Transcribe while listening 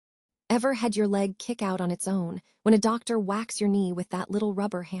Ever had your leg kick out on its own when a doctor whacks your knee with that little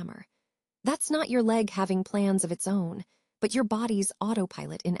rubber hammer? That's not your leg having plans of its own, but your body's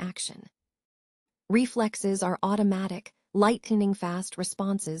autopilot in action. Reflexes are automatic, lightning-fast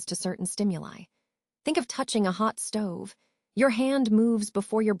responses to certain stimuli. Think of touching a hot stove. Your hand moves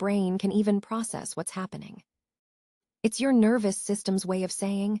before your brain can even process what's happening. It's your nervous system's way of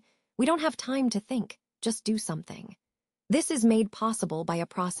saying, we don't have time to think, just do something. This is made possible by a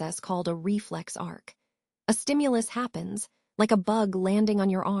process called a reflex arc. A stimulus happens, like a bug landing on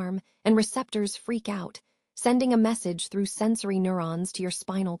your arm, and receptors freak out, sending a message through sensory neurons to your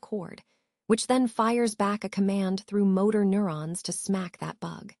spinal cord, which then fires back a command through motor neurons to smack that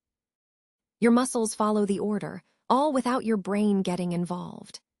bug. Your muscles follow the order, all without your brain getting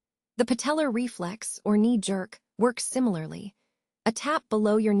involved. The patellar reflex, or knee jerk, works similarly. A tap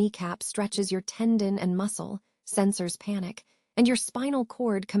below your kneecap stretches your tendon and muscle, sensors panic, and your spinal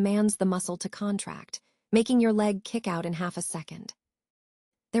cord commands the muscle to contract, making your leg kick out in half a second.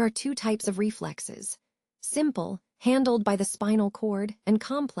 There are two types of reflexes: simple, handled by the spinal cord, and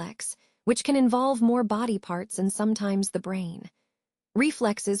complex, which can involve more body parts and sometimes the brain.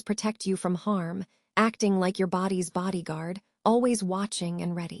 Reflexes protect you from harm, acting like your body's bodyguard, always watching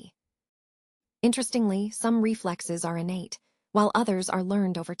and ready. Interestingly, some reflexes are innate, while others are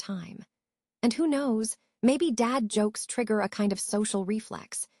learned over time. And who knows, maybe dad jokes trigger a kind of social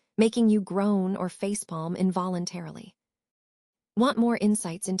reflex, making you groan or facepalm involuntarily. Want more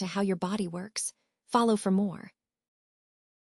insights into how your body works? Follow for more.